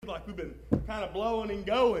like we've been kind of blowing and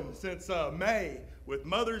going since May with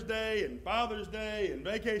Mother's Day and Father's Day and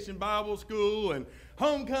Vacation Bible School and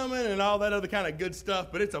homecoming and all that other kind of good stuff.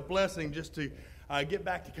 But it's a blessing just to get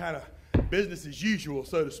back to kind of business as usual,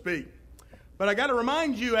 so to speak. But I got to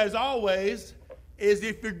remind you, as always, is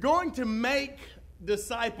if you're going to make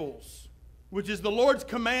disciples, which is the Lord's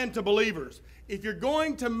command to believers, if you're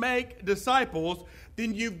going to make disciples,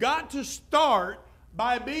 then you've got to start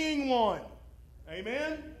by being one.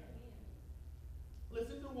 Amen?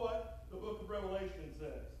 Listen to what the book of Revelation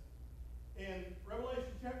says. In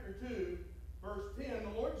Revelation chapter 2, verse 10,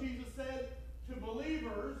 the Lord Jesus said to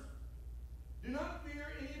believers, "Do not fear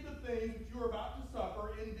any of the things which you are about to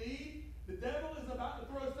suffer. Indeed, the devil is about to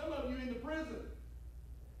throw some of you into prison,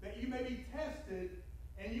 that you may be tested,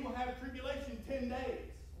 and you will have tribulation 10 days.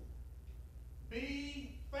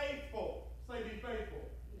 Be faithful." Say, be faithful.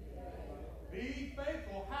 Be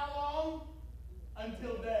faithful. How long?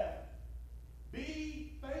 Until death.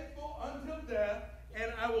 Be faithful until death,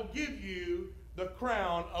 and I will give you the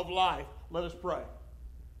crown of life. Let us pray.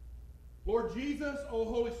 Lord Jesus, O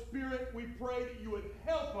Holy Spirit, we pray that you would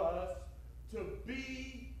help us to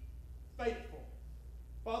be faithful.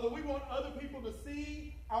 Father, we want other people to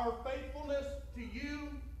see our faithfulness to you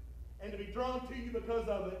and to be drawn to you because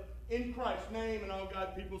of it. In Christ's name, and all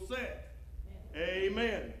God's people said,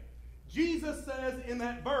 Amen. Jesus says in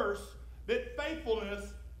that verse that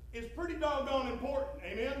faithfulness is pretty doggone important.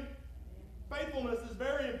 Amen? Faithfulness is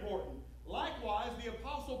very important. Likewise, the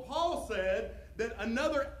Apostle Paul said that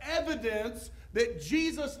another evidence that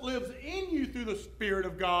Jesus lives in you through the Spirit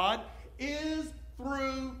of God is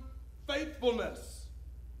through faithfulness.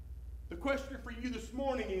 The question for you this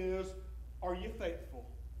morning is, are you faithful?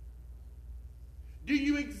 Do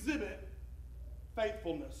you exhibit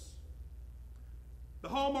faithfulness? The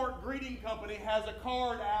Hallmark Greeting Company has a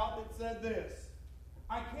card out that said this: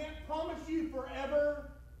 "I can't promise you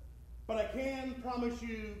forever, but I can promise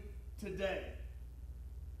you today."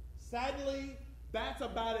 Sadly, that's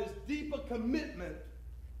about as deep a commitment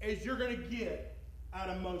as you're going to get out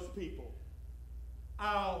of most people.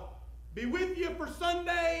 I'll be with you for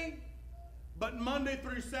Sunday, but Monday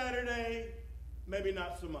through Saturday, maybe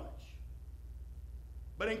not so much.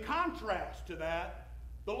 But in contrast to that,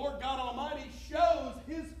 the Lord God Almighty shows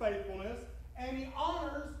his faithfulness, and he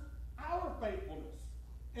honors our faithfulness.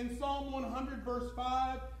 In Psalm 100, verse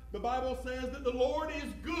 5, the Bible says that the Lord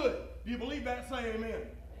is good. Do you believe that? Say amen.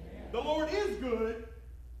 Amen. The Lord is good,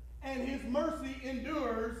 and his mercy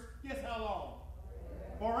endures, guess how long?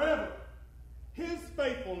 Forever. His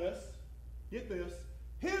faithfulness, get this,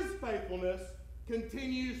 his faithfulness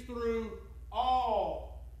continues through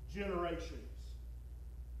all generations.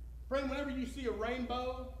 Friend, whenever you see a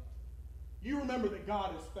rainbow, you remember that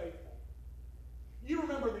God is faithful. You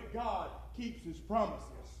remember that God keeps his promises.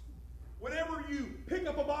 Whenever you pick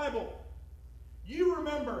up a Bible, you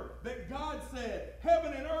remember that God said,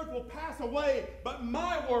 "Heaven and earth will pass away, but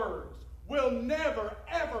my words will never,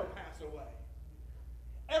 ever pass away."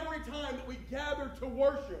 Every time that we gather to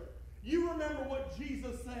worship, you remember what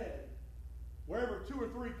Jesus said: "Wherever 2 or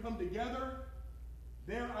 3 come together,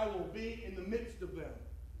 there I will be in the midst of them."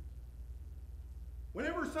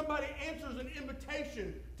 Whenever somebody answers an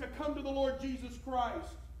invitation to come to the Lord Jesus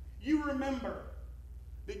Christ, you remember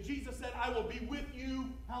that Jesus said, "I will be with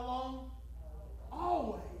you," how long?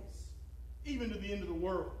 Always, even to the end of the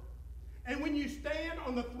world. And when you stand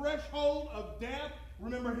on the threshold of death,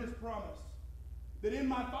 remember his promise, that in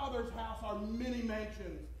my Father's house are many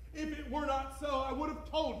mansions. If it were not so, I would have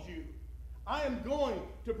told you. I am going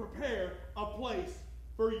to prepare a place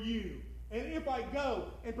for you. And if I go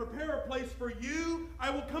and prepare a place for you, I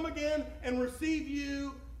will come again and receive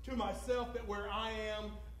you to myself, that where I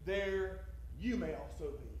am, there you may also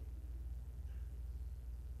be.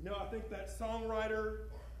 You know, I think that songwriter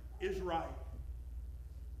is right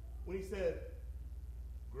when he said,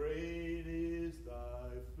 "Great is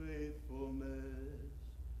thy faithfulness,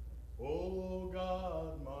 O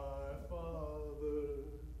God my Father.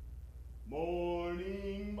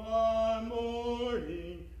 Morning by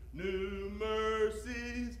morning, new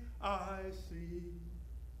mercies I see.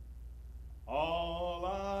 All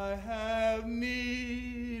I have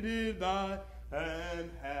needed thy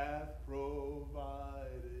hand hath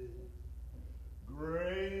provided.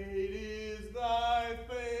 Great is thy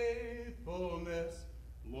faithfulness,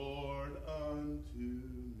 Lord, unto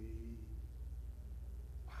me."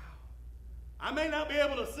 Wow. I may not be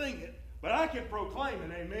able to sing it, but I can proclaim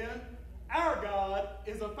it, amen. Our God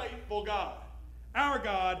is a faithful God. Our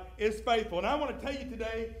God is faithful. And I want to tell you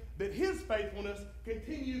today that his faithfulness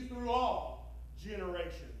continues through all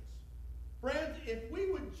generations. Friends, if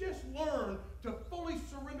we would just learn to fully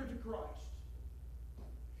surrender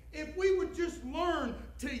if we would just learn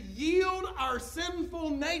to yield our sinful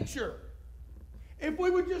nature, if we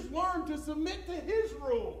would just learn to submit to His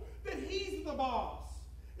rule, that He's the boss,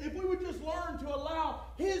 if we would just learn to allow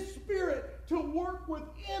His Spirit to work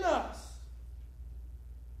within us,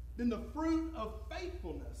 then the fruit of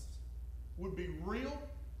faithfulness would be real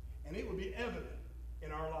and it would be evident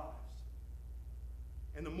in our lives.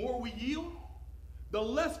 And the more we yield, the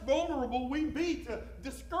less vulnerable we be to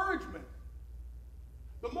discouragement.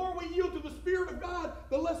 The more we yield to the Spirit of God,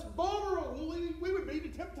 the less vulnerable we would be to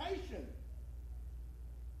temptation.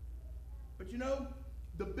 But you know,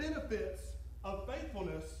 the benefits of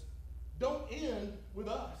faithfulness don't end with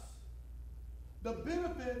us. The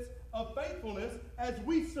benefits of faithfulness, as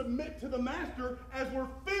we submit to the Master, as we're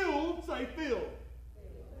filled, say filled,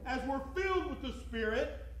 as we're filled with the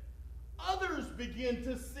Spirit, others begin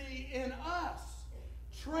to see in us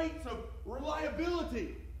traits of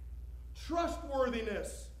reliability,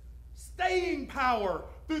 trustworthiness, staying power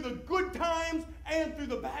through the good times and through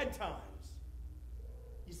the bad times.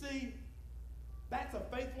 You see, that's a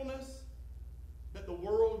faithfulness that the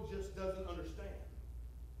world just doesn't understand.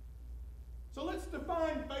 So let's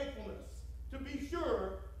define faithfulness to be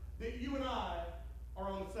sure that you and I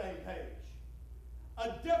are on the same page. A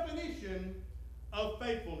definition of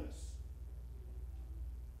faithfulness.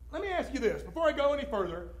 Let me ask you this, before I go any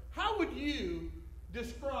further, how would you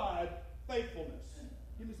describe faithfulness?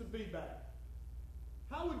 Give me some feedback.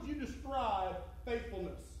 How would you describe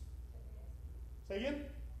faithfulness? Say again?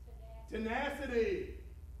 Tenacity.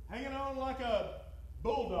 Hanging on like a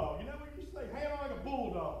bulldog. You know what you say? Hanging on like a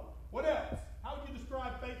bulldog. What else? How would you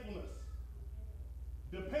describe faithfulness?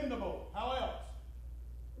 Dependable. How else?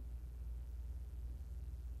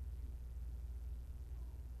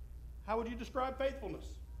 How would you describe faithfulness?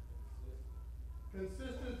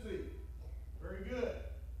 Consistency. Very good.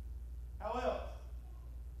 How else?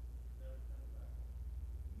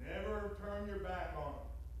 Never turn your back on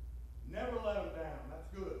them. Never let them down. That's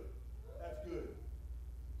good. That's good.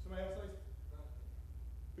 Somebody else say?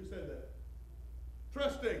 Who said that?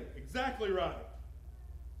 Trusting. Exactly right.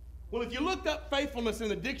 Well, if you looked up faithfulness in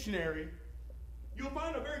the dictionary, you'll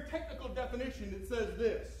find a very technical definition that says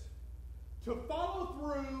this: to follow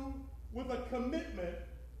through with a commitment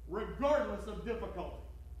regardless of difficulty.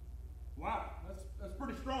 Wow, that's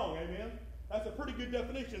pretty strong, amen? That's a pretty good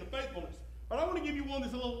definition of faithfulness. But I want to give you one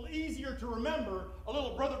that's a little easier to remember, a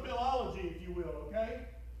little Brother Billology, if you will, okay?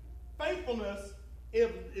 Faithfulness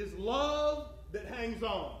is love that hangs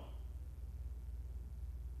on.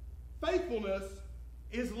 Faithfulness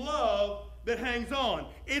is love that hangs on.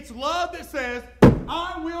 It's love that says,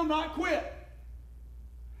 I will not quit.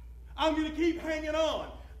 I'm going to keep hanging on.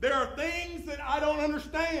 There are things that I don't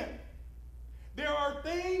understand. There are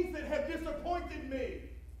things that have disappointed me.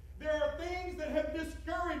 There are things that have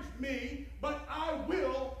discouraged me, but I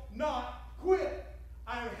will not quit.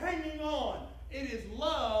 I am hanging on. It is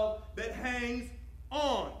love that hangs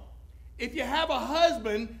on. If you have a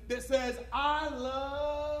husband that says, I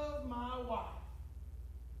love my wife,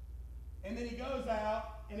 and then he goes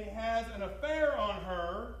out and he has an affair on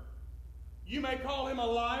her, you may call him a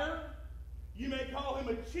liar, you may call him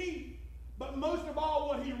a cheat, but most of all,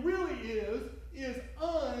 what he really is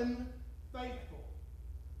unfaithful.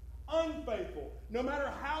 Unfaithful. No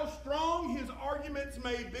matter how strong his arguments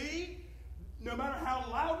may be, no matter how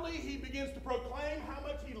loudly he begins to proclaim how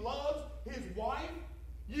much he loves his wife,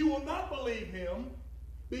 you will not believe him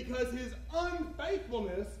because his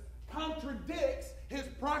unfaithfulness contradicts his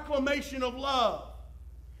proclamation of love.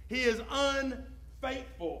 He is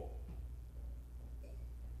unfaithful.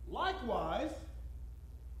 Likewise,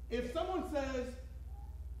 if someone says,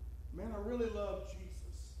 man, I really love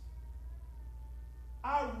Jesus.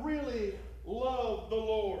 I really love the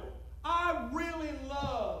Lord. I really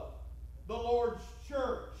love the Lord's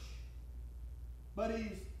church. But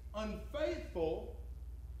he's unfaithful,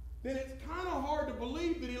 then it's kind of hard to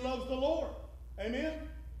believe that he loves the Lord. Amen?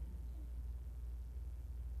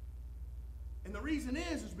 And the reason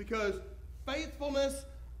is because faithfulness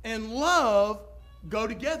and love go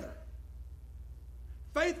together.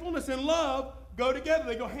 Faithfulness and love go together.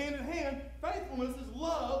 They go hand in hand. Faithfulness is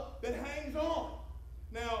love that hangs on.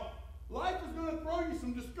 Now, life is going to throw you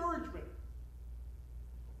some discouragement.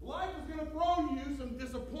 Life is going to throw you some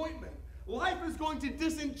disappointment. Life is going to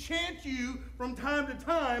disenchant you from time to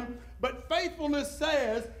time, but faithfulness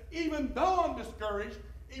says, even though I'm discouraged,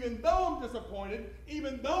 even though I'm disappointed,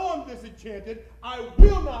 even though I'm disenchanted, I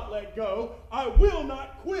will not let go. I will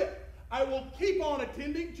not quit. I will keep on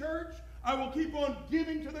attending church. I will keep on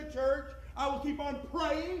giving to the church. I will keep on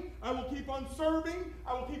praying. I will keep on serving.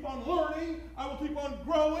 I will keep on learning. I will keep on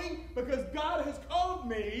growing because God has called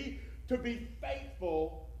me to be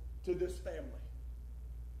faithful to this family.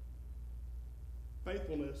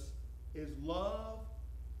 Faithfulness is love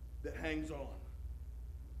that hangs on.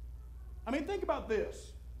 I mean, think about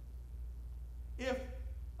this. If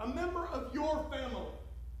a member of your family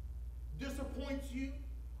disappoints you,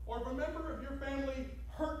 or if a member of your family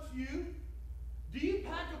hurts you, do you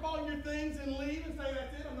pack up all your things and leave and say,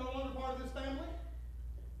 that's it, I'm no longer part of this family?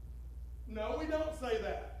 No, we don't say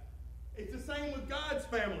that. It's the same with God's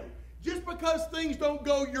family. Just because things don't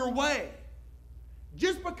go your way,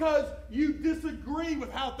 just because you disagree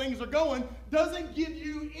with how things are going, doesn't give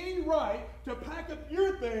you any right to pack up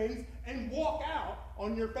your things and walk out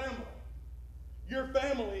on your family. Your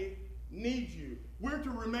family needs you. We're to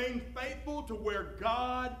remain faithful to where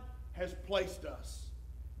God has placed us.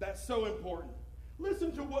 That's so important.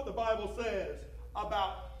 Listen to what the Bible says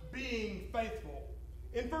about being faithful.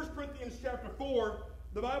 In 1 Corinthians chapter 4,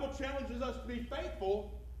 the Bible challenges us to be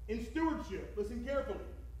faithful in stewardship. Listen carefully.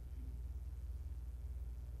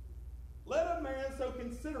 Let a man so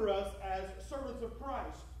consider us as servants of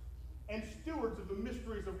Christ and stewards of the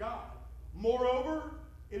mysteries of God. Moreover,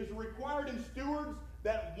 it is required in stewards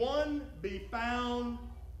that one be found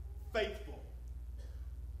faithful.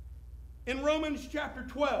 In Romans chapter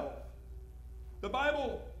 12, the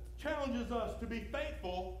Bible challenges us to be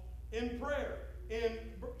faithful in prayer. In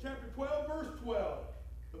chapter 12, verse 12,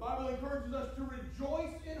 the Bible encourages us to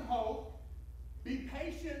rejoice in hope, be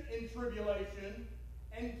patient in tribulation,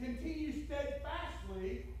 and continue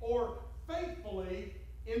steadfastly or faithfully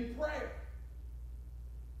in prayer.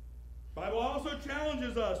 The Bible also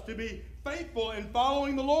challenges us to be faithful in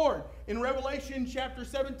following the Lord. In Revelation chapter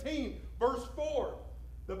 17, verse 4,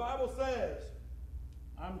 the Bible says,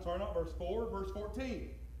 verse 4, verse 14.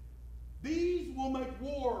 These will make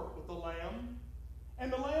war with the Lamb,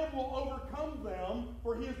 and the Lamb will overcome them,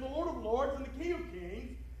 for he is the Lord of lords and the King of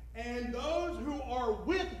kings, and those who are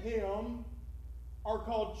with him are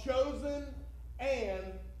called chosen and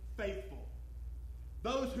faithful.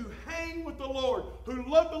 Those who hang with the Lord, who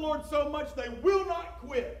love the Lord so much they will not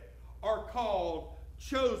quit, are called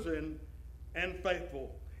chosen and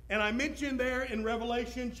faithful. And I mentioned there in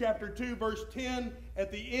Revelation chapter 2, verse 10,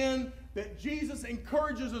 at the end, that Jesus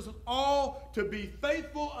encourages us all to be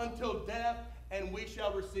faithful until death, and we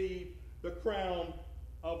shall receive the crown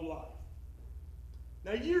of life.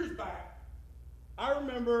 Now, years back, I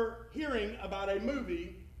remember hearing about a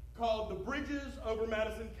movie called The Bridges Over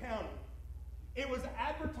Madison County. It was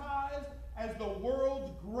advertised as the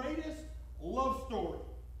world's greatest love story.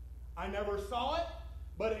 I never saw it,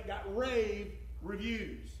 but it got rave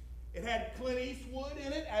reviews. It had Clint Eastwood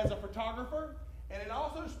in it as a photographer, and it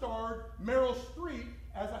also starred Meryl Streep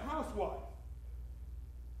as a housewife.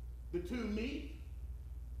 The two meet.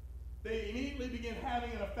 They immediately begin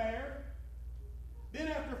having an affair. Then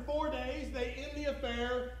after 4 days, they end the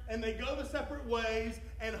affair, and they go their separate ways,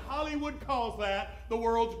 and Hollywood calls that the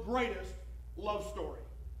world's greatest love story.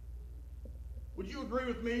 Would you agree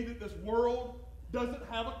with me that this world doesn't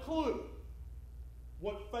have a clue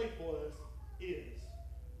what faithfulness is?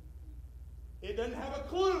 It doesn't have a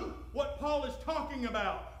clue what Paul is talking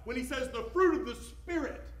about when he says the fruit of the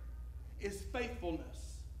Spirit is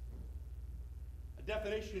faithfulness. A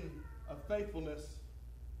definition of faithfulness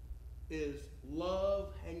is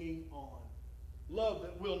love hanging on. Love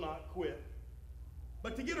that will not quit.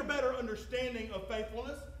 But to get a better understanding of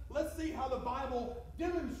faithfulness, let's see how the Bible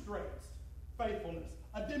demonstrates faithfulness.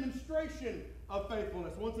 A demonstration of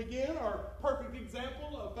faithfulness. Once again, our perfect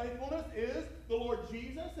example of faithfulness is the Lord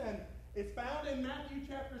Jesus, and it's found in Matthew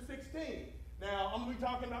chapter 16. Now, I'm going to be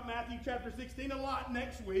talking about Matthew chapter 16 a lot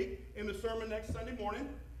next week in the sermon next Sunday morning.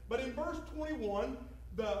 But in verse 21,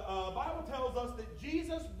 the Bible tells us that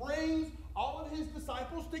Jesus brings all of his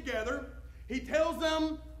disciples together. He tells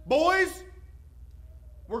them, boys,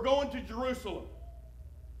 we're going to Jerusalem.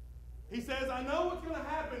 He says, I know what's going to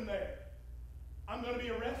happen there. I'm going to be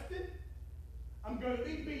arrested, I'm going to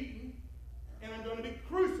be beaten, and I'm going to be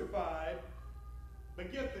crucified.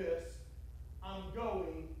 But get this, I'm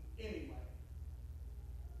going anyway.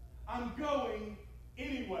 I'm going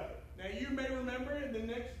anyway. Now you may remember in the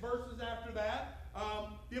next verses after that,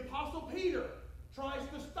 the Apostle Peter tries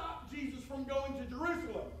to stop Jesus from going to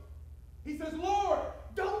Jerusalem. He says, Lord,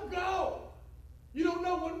 don't go. You don't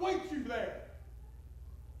know what waits you there.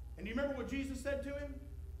 And do you remember what Jesus said to him?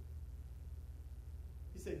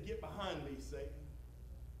 He said, get behind me, Satan.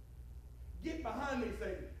 Get behind me,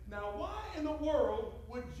 Satan. Now, why in the world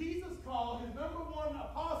would Jesus call his number one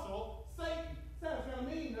apostle Satan? Sounds kind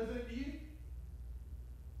of mean, doesn't it to you?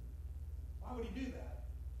 Why would he do that?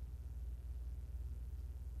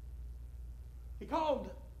 He called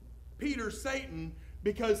Peter Satan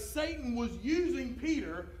because Satan was using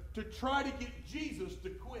Peter to try to get Jesus to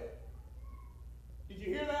quit. Did you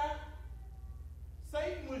hear that?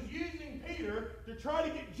 Satan was using Peter to try to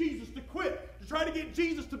get Jesus to quit, to try to get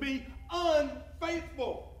Jesus to be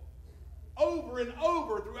unfaithful. Over and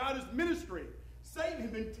over throughout his ministry, Satan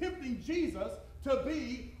had been tempting Jesus to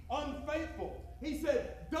be unfaithful. He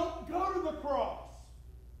said, don't go to the cross.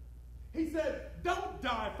 He said, don't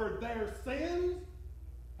die for their sins.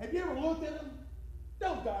 Have you ever looked at them?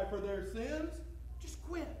 Don't die for their sins. Just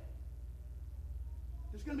quit.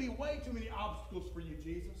 There's going to be way too many obstacles for you,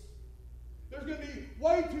 Jesus. There's going to be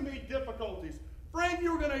way too many difficulties. Friend,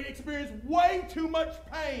 you're going to experience way too much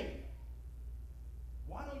pain.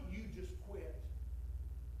 Why don't you just quit?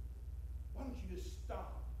 Why don't you just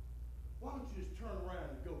stop? Why don't you just turn around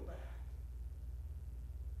and go back?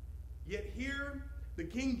 Yet here, the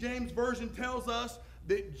King James Version tells us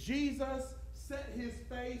that Jesus set his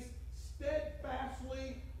face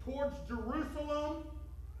steadfastly towards Jerusalem.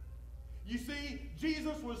 You see,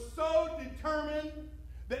 Jesus was so determined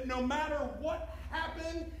that no matter what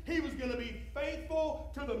happened, he was going to be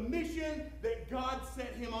faithful to the mission that God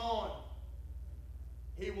set him on.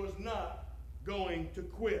 He was not going to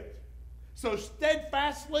quit. So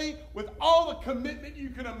steadfastly, with all the commitment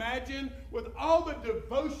you can imagine, with all the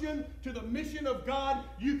devotion to the mission of God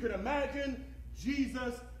you can imagine,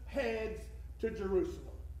 Jesus heads to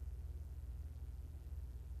Jerusalem.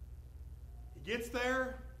 He gets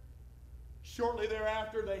there. Shortly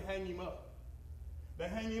thereafter, they hang him up. They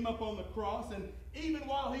hang him up on the cross, and even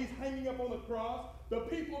while he's hanging up on the cross, the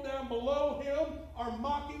people down below him are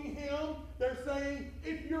mocking him. They're saying,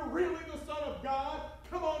 if you're really the Son of God,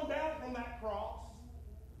 come on down from that cross.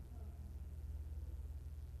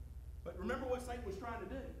 But remember what Satan was trying to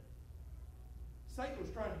do. Satan was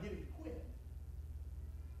trying to get him to quit.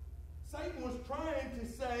 Satan was trying to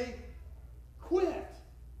say, quit.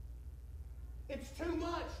 It's too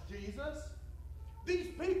much, Jesus. These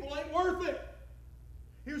people ain't worth it.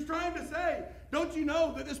 He was trying to say, don't you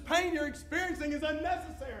know that this pain you're experiencing is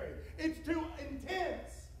unnecessary? It's too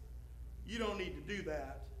intense. You don't need to do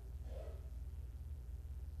that.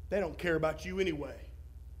 They don't care about you anyway.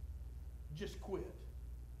 Just quit.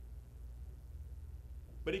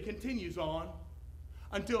 But he continues on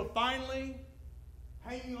until finally,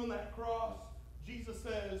 hanging on that cross, Jesus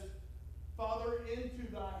says, Father,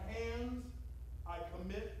 into thy hands I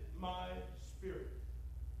commit my spirit.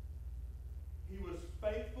 He was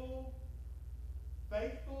faithful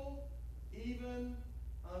even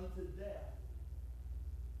unto death.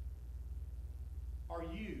 Are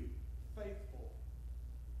you faithful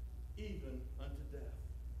even unto death?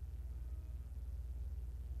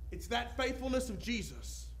 It's that faithfulness of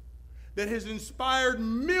Jesus that has inspired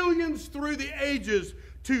millions through the ages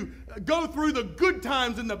to go through the good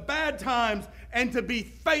times and the bad times and to be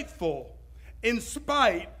faithful in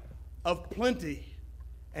spite of plenty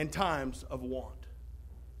and times of want.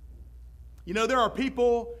 You know, there are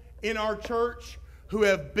people in our church who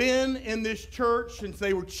have been in this church since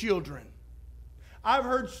they were children. I've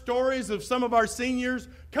heard stories of some of our seniors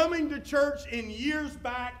coming to church in years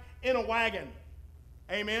back in a wagon.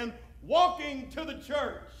 Amen. Walking to the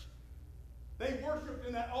church. They worshiped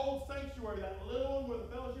in that old sanctuary, that little one where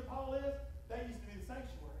the fellowship hall is. That used to be the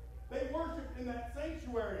sanctuary. They worshiped in that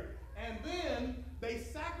sanctuary. And then they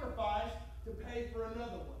sacrificed to pay for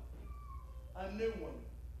another one. A new one.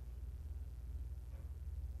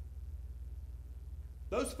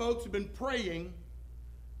 Those folks have been praying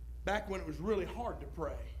back when it was really hard to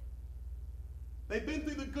pray. They've been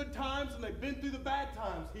through the good times and they've been through the bad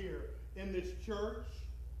times here in this church.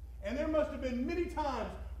 And there must have been many times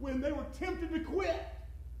when they were tempted to quit,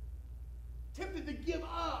 tempted to give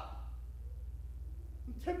up,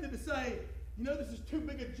 tempted to say, you know, this is too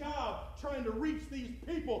big a job trying to reach these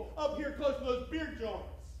people up here close to those beer joints.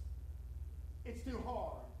 It's too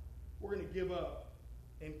hard. We're going to give up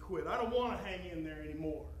and quit. I don't want to hang in there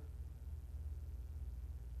anymore.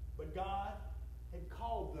 But God had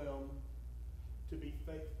called them to be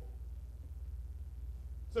faithful.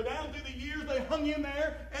 So down through the years, they hung in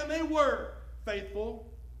there, and they were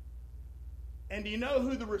faithful. And do you know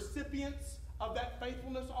who the recipients of that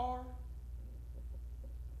faithfulness are?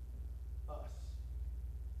 Us.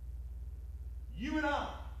 You and I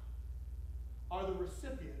are the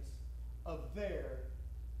recipients of their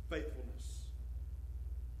faithfulness.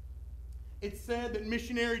 It's said that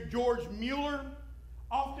missionary George Mueller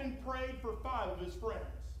often prayed for 5 of his friends.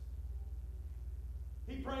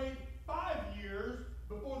 He prayed 5 years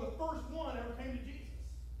before the first one ever came to Jesus.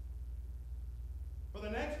 For the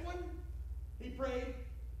next one, he prayed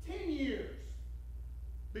 10 years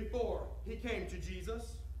before he came to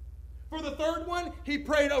Jesus. For the third one, he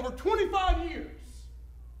prayed over 25 years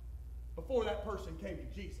before that person came to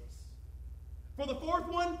Jesus. For the fourth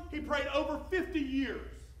one, he prayed over 50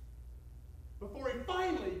 years before he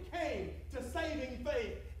finally came to saving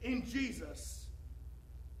faith in Jesus.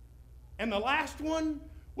 And the last one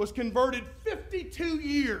was converted 52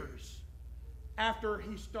 years after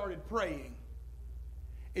he started praying.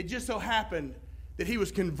 It just so happened that he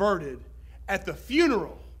was converted at the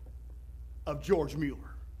funeral of George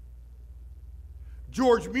Mueller.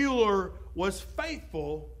 George Mueller was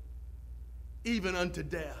faithful even unto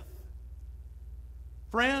death.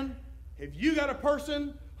 Friend, have you got a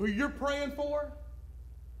person who you're praying for?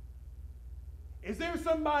 Is there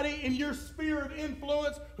somebody in your sphere of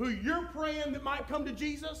influence who you're praying that might come to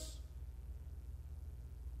Jesus?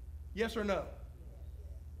 Yes or no?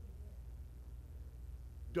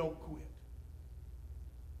 Don't quit.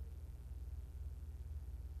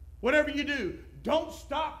 Whatever you do, don't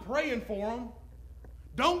stop praying for them.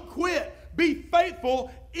 Don't quit. Be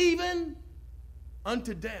faithful even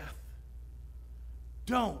unto death.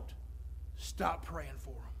 Don't stop praying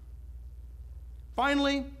for them.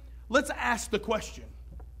 Finally, let's ask the question.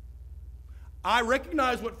 I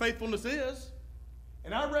recognize what faithfulness is,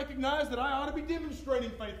 and I recognize that I ought to be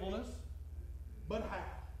demonstrating faithfulness, but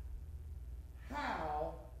how?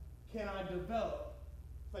 How can I develop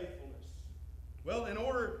faithfulness? Well, in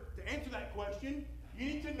order to answer that question, you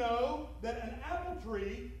need to know that an apple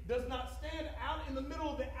tree does not stand out in the middle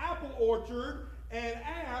of the apple orchard and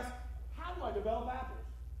ask, how do I develop apples?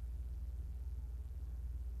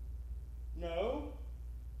 No.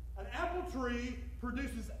 An apple tree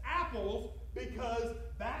produces apples because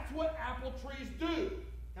that's what apple trees do.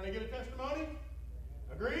 Can I get a testimony?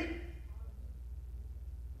 Agreed?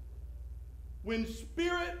 When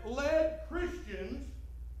Spirit-led Christians,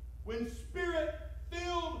 when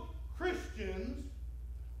Spirit-filled Christians,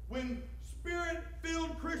 when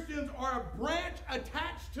Spirit-filled Christians are a branch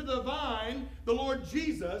attached to the vine, the Lord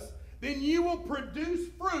Jesus, then you will produce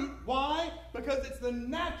fruit. Why? Because it's the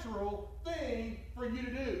natural thing for you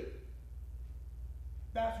to do.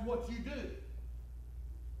 That's what you do.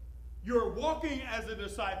 You're walking as a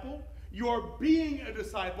disciple, you're being a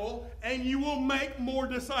disciple, and you will make more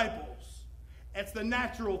disciples. It's the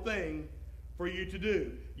natural thing for you to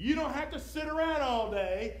do. You don't have to sit around all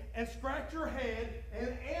day and scratch your head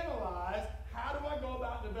and analyze, how do I go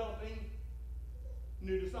about developing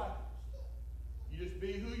new disciples? You just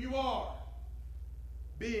be who you are,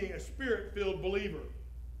 being a Spirit-filled believer.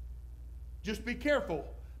 Just be careful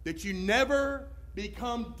that you never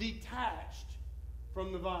become detached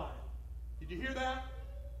from the vine. Did you hear that?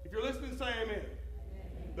 If you're listening, say amen.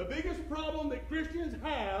 Amen. The biggest problem that Christians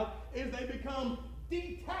have is they become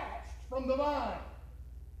detached from the vine.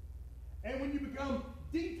 And when you become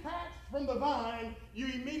detached from the vine, you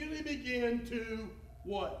immediately begin to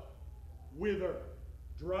what? Wither.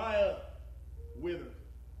 Dry up. Wither.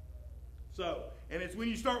 So, and it's when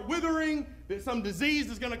you start withering that some disease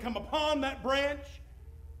is going to come upon that branch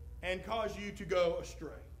and cause you to go astray.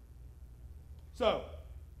 So,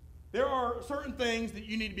 there are certain things that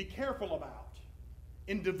you need to be careful about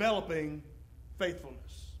in developing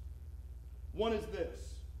faithfulness. One is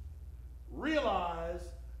this. Realize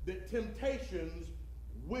that temptations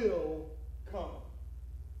will come.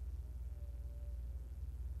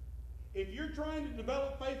 If you're trying to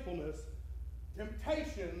develop faithfulness,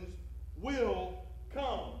 temptations will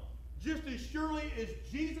come. Just as surely as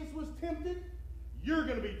Jesus was tempted, you're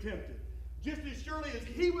going to be tempted. Just as surely as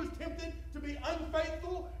he was tempted to be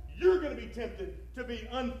unfaithful, you're going to be tempted to be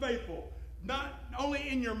unfaithful. Not only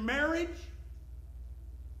in your marriage,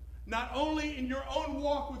 not only in your own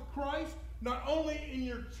walk with Christ, not only in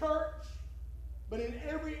your church, but in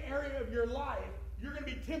every area of your life, you're going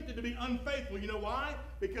to be tempted to be unfaithful. You know why?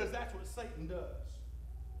 Because that's what Satan does.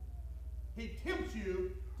 He tempts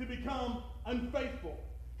you to become unfaithful.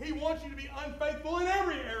 He wants you to be unfaithful in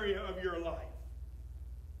every area of your life.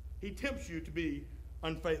 He tempts you to be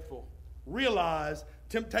unfaithful. Realize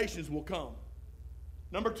temptations will come.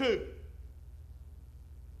 Number 2,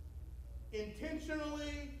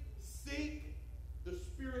 intentionally seek the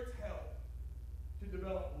Spirit's help to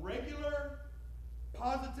develop regular,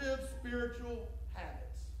 positive spiritual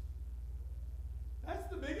habits. That's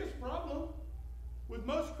the biggest problem with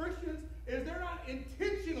most Christians, is they're not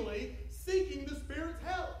intentionally seeking the Spirit's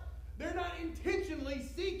help. They're not intentionally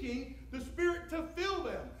seeking the Spirit to fill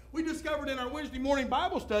them. We discovered in our Wednesday morning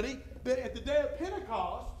Bible study that at the day of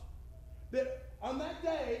Pentecost, that on that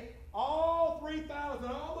day, all 3,000,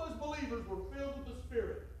 all those believers were filled with the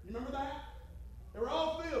Spirit. You remember that? They were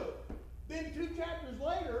all filled. Then 2 chapters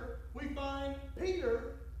later, we find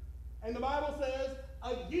Peter, and the Bible says,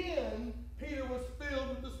 again, Peter was filled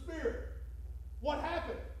with the Spirit. What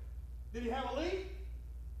happened? Did he have a leak?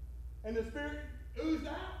 And the Spirit oozed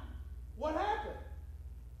out? What happened?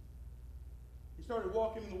 He started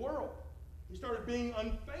walking in the world. He started being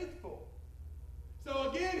unfaithful. So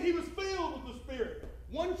again, he was filled with the Spirit.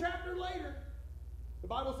 1 chapter later, the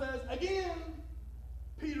Bible says, again,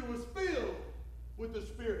 Peter was filled with the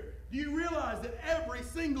Spirit. Do you realize that every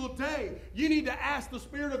single day you need to ask the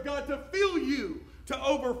Spirit of God to fill you to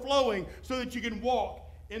overflowing so that you can walk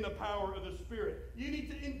in the power of the Spirit? You need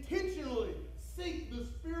to intentionally seek the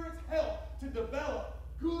Spirit's help to develop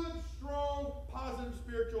good, strong, positive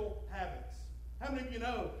spiritual habits. How many of you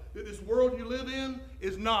know that this world you live in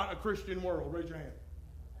is not a Christian world? Raise your hand.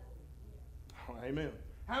 Oh, amen.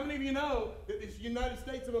 How many of you know that this United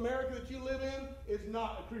States of America that you live in is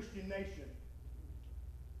not a Christian nation?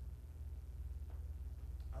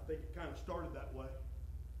 I think it kind of started that way,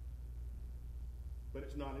 but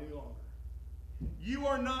it's not any longer. You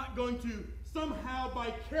are not going to somehow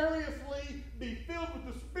vicariously be filled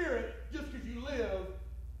with the Spirit just because you live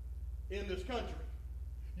in this country.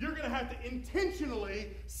 You're going to have to intentionally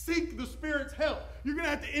seek the Spirit's help. You're going to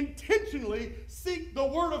have to intentionally seek the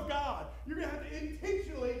Word of God. You're going to have to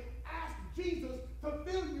intentionally ask Jesus to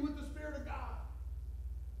fill you with the Spirit of God.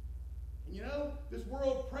 And you know, this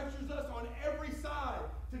world pressures us on every side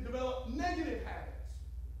to develop negative habits.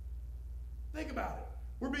 Think about it.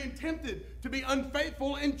 We're being tempted to be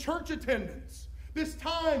unfaithful in church attendance. This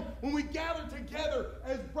time when we gather together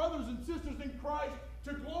as brothers and sisters in Christ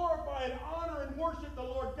to glorify and honor and worship the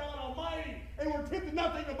Lord God Almighty, and we're tempted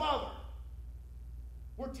nothing to bother.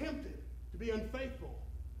 We're tempted to be unfaithful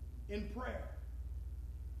in prayer.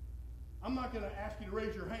 I'm not going to ask you to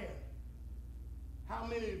raise your hand. How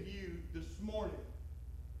many of you this morning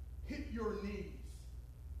hit your knees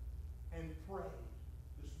and prayed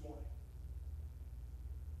this morning?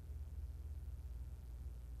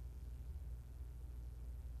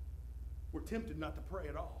 We're tempted not to pray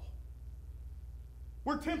at all.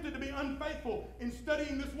 We're tempted to be unfaithful in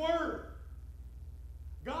studying this Word.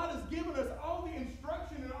 God has given us all the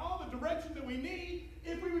instruction and all the direction that we need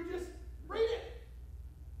if we would just read it.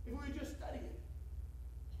 If we would just study it.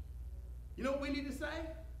 You know what we need to say?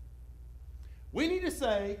 We need to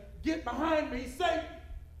say, get behind me, Satan.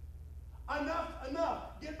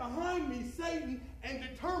 Enough. Get behind me, Satan, and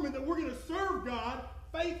determine that we're going to serve God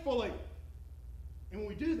faithfully. And when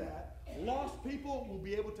we do that, lost people will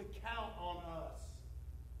be able to count on us.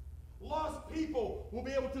 Lost people will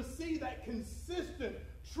be able to see that consistent,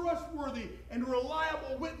 trustworthy, and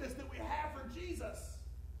reliable witness that we have for Jesus.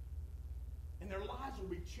 And their lives will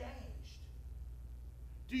be changed.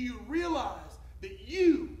 Do you realize that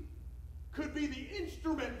you could be the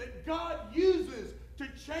instrument that God uses to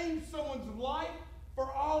change someone's life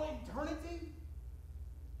for all eternity?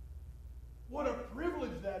 What a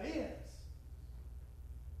privilege that is.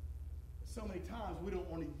 So many times we don't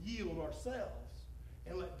want to yield ourselves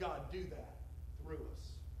and let God do that through us.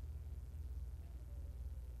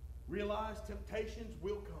 Realize temptations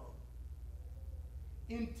will come.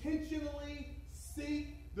 Intentionally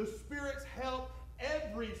seek the Spirit's help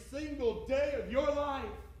every single day of your life.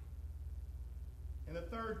 And the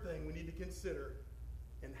third thing we need to consider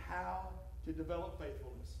in how to develop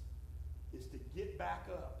faithfulness is to get back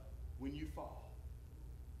up when you fall.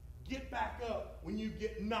 Get back up when you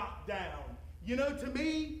get knocked down. You know, to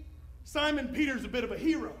me, Simon Peter's a bit of a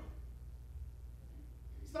hero.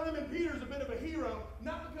 Simon Peter's a bit of a hero,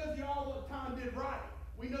 not because he all the time did right.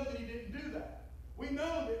 We know that he didn't do that. We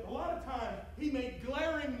know that a lot of times he made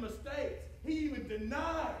glaring mistakes. He even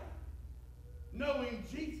denied knowing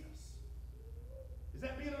Jesus. Is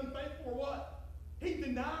that being unfaithful or what? He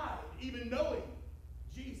denied even knowing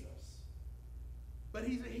Jesus. But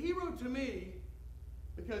he's a hero to me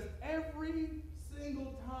because every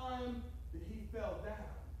single time that he fell down,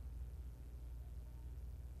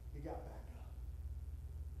 he got back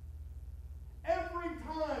up. Every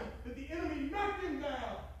time that the enemy knocked him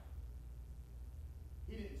down,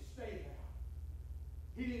 he didn't stay down.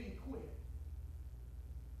 He didn't quit.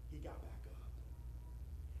 He got back up.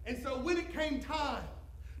 And so when it came time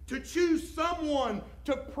to choose someone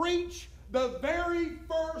to preach the very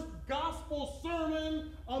first gospel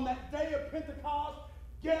sermon on that day of Pentecost,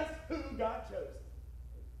 guess who got chosen?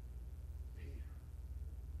 Peter.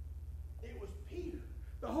 It was Peter.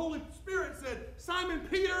 The Holy Spirit said, Simon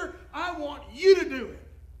Peter, I want you to do it.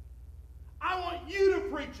 I want you to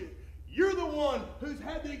preach it. You're the one who's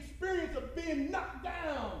had the experience of being knocked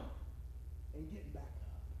down and getting back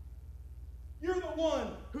up. You're the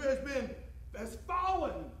one who has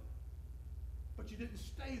fallen but you didn't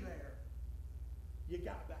stay there. You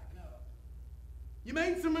got back up. You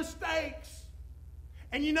made some mistakes.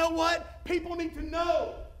 And you know what? People need to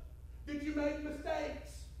know that you made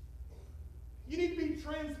mistakes. You need to be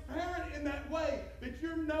transparent in that way, that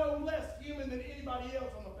you're no less human than anybody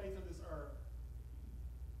else on the face of this earth.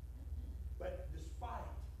 But despite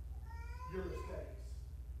your mistakes,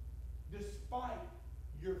 despite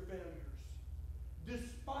your failures,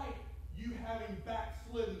 despite you having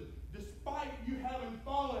backslidden, despite you having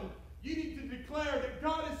fallen, you need to declare that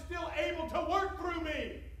God is still able to work through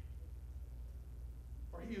me.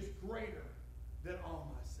 For He is greater than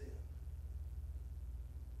all my sin.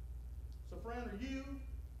 So friend, are you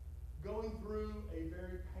going through a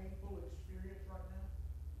very painful experience right now?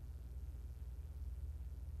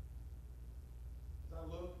 As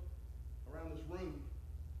I look around this room,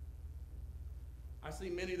 I see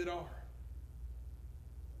many that are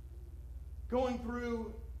going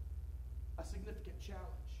through a significant challenge.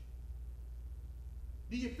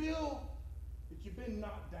 Do you feel that you've been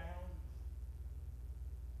knocked down?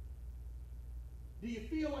 Do you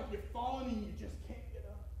feel like you've fallen and you just can't get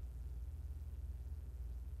up?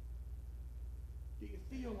 Do you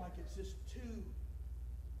feel like it's just too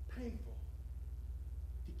painful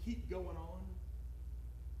to keep going on?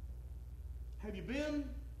 Have you been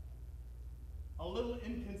a little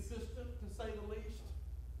inconsistent, to say the least?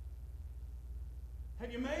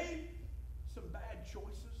 Have you made some bad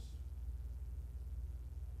choices?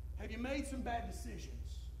 Have you made some bad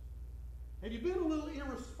decisions? Have you been a little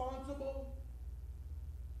irresponsible?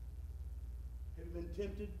 Have you been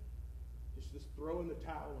tempted to just throw in the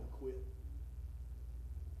towel and quit?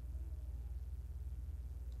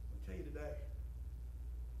 I'll tell you today,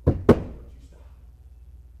 don't you stop.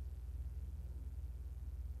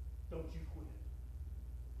 Don't you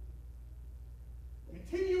quit.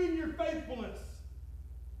 Continue in your faithfulness.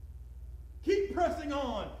 Keep pressing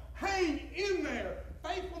on. Hang in there.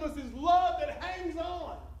 Faithfulness is love that hangs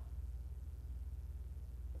on.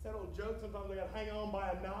 That's that old joke. Sometimes I got to hang on by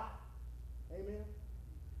a knot. Amen?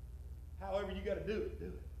 However you got to do it, do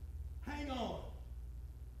it. Hang on.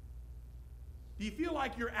 Do you feel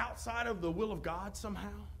like you're outside of the will of God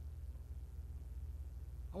somehow?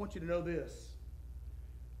 I want you to know this.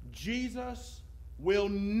 Jesus will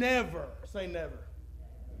never, say never.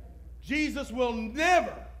 Jesus will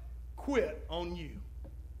never quit on you.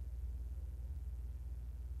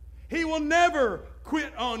 He will never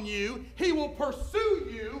quit on you. He will pursue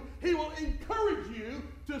you. He will encourage you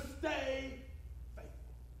to stay faithful.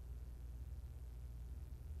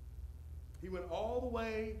 He went all the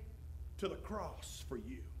way to the cross for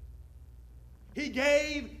you. He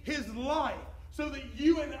gave His life so that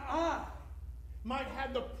you and I might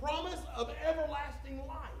have the promise of everlasting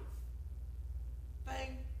life.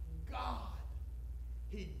 Thank God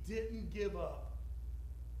He didn't give up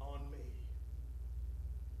on me.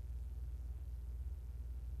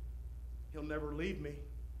 He'll never leave me.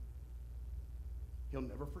 He'll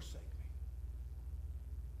never forsake me.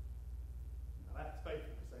 Now that's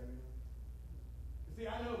faithfulness, amen. You see,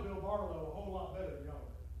 I know Bill Barlow a whole lot better than y'all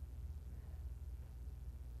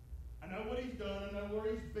do. I know what he's done. I know where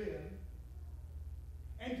he's been.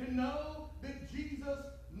 And to know that Jesus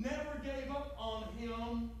never gave up on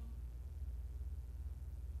him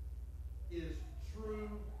is true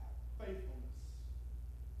faithfulness.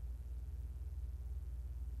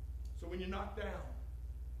 So when you're knocked down,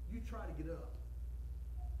 you try to get up.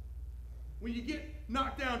 When you get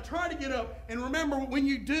knocked down, try to get up. And remember, when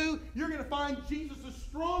you do, you're going to find Jesus'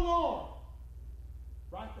 strong arm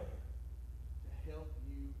right there to help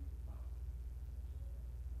you up.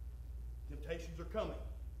 Temptations are coming.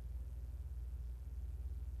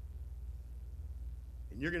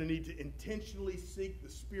 And you're going to need to intentionally seek the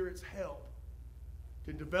Spirit's help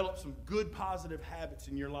to develop some good, positive habits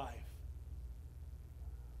in your life.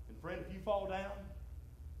 And friend, if you fall down,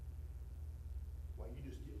 well, you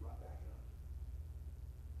just get right back up.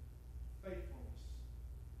 Faithfulness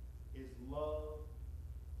is love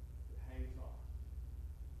that hangs on.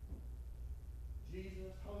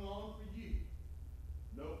 Jesus hung on for you.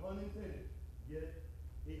 No pun intended. Get it?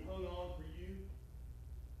 He hung on for you.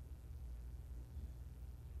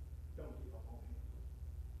 Don't give up on him.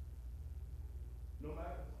 No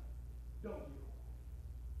matter what. Don't give up.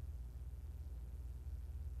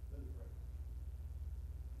 Let me pray.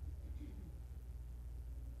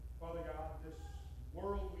 Father God, this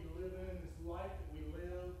world we live in, this life that we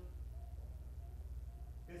live,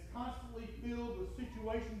 is constantly filled with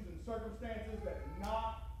situations and circumstances that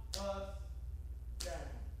knock us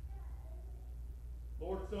down.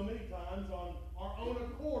 Lord, so many times on our own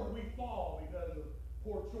accord we fall because of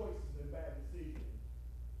poor choices and bad decisions.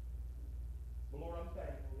 But Lord, I'm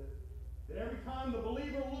thankful that every time the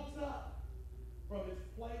believer looks up from his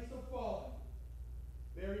place of falling,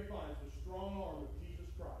 there he finds the strong arm of Jesus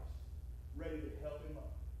Christ ready to help him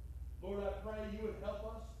up. Lord, I pray you would help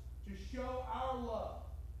us to show our love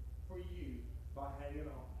for you by hanging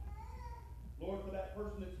on. Lord, for that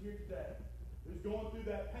person that's here today who's going through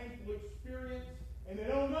that painful experience and they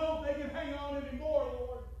don't know if they can hang on anymore,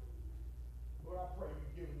 Lord. Lord, I pray you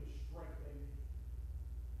give them the strength they need.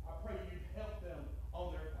 I pray you'd help them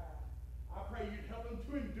on their path. I pray you'd help them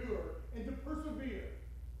to endure and to persevere.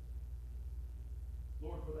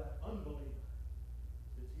 Lord, for that unbeliever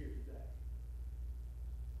that's here today,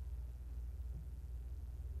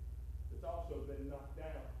 that's also been knocked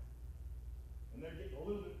down, and they're getting a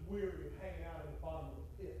little bit weary of hanging out in the bottom of the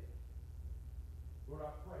pit. Lord,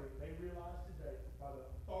 I pray that they realize today, by the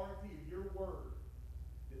authority of your word,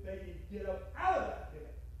 that they can get up out of that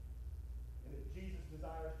pit, and that Jesus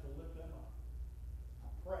desires to lift them up. I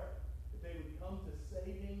pray that they would come to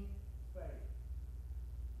saving faith.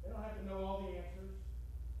 They don't have to know all the answers.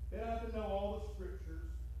 They don't have to know all the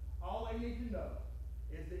scriptures. All they need to know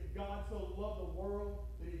is that God so loved the world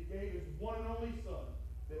that he gave his one and only Son,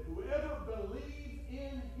 that whoever believes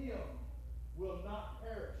in him will not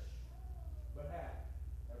perish, but have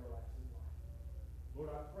everlasting life. Lord,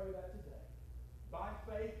 I pray that today. By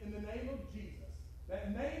faith in the name of Jesus,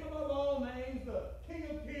 that name above all names, the King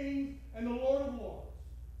of Kings and the Lord of Lords,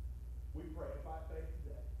 we pray it by faith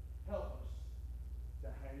today. Help us to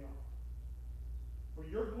hang on. For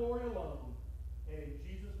your glory alone,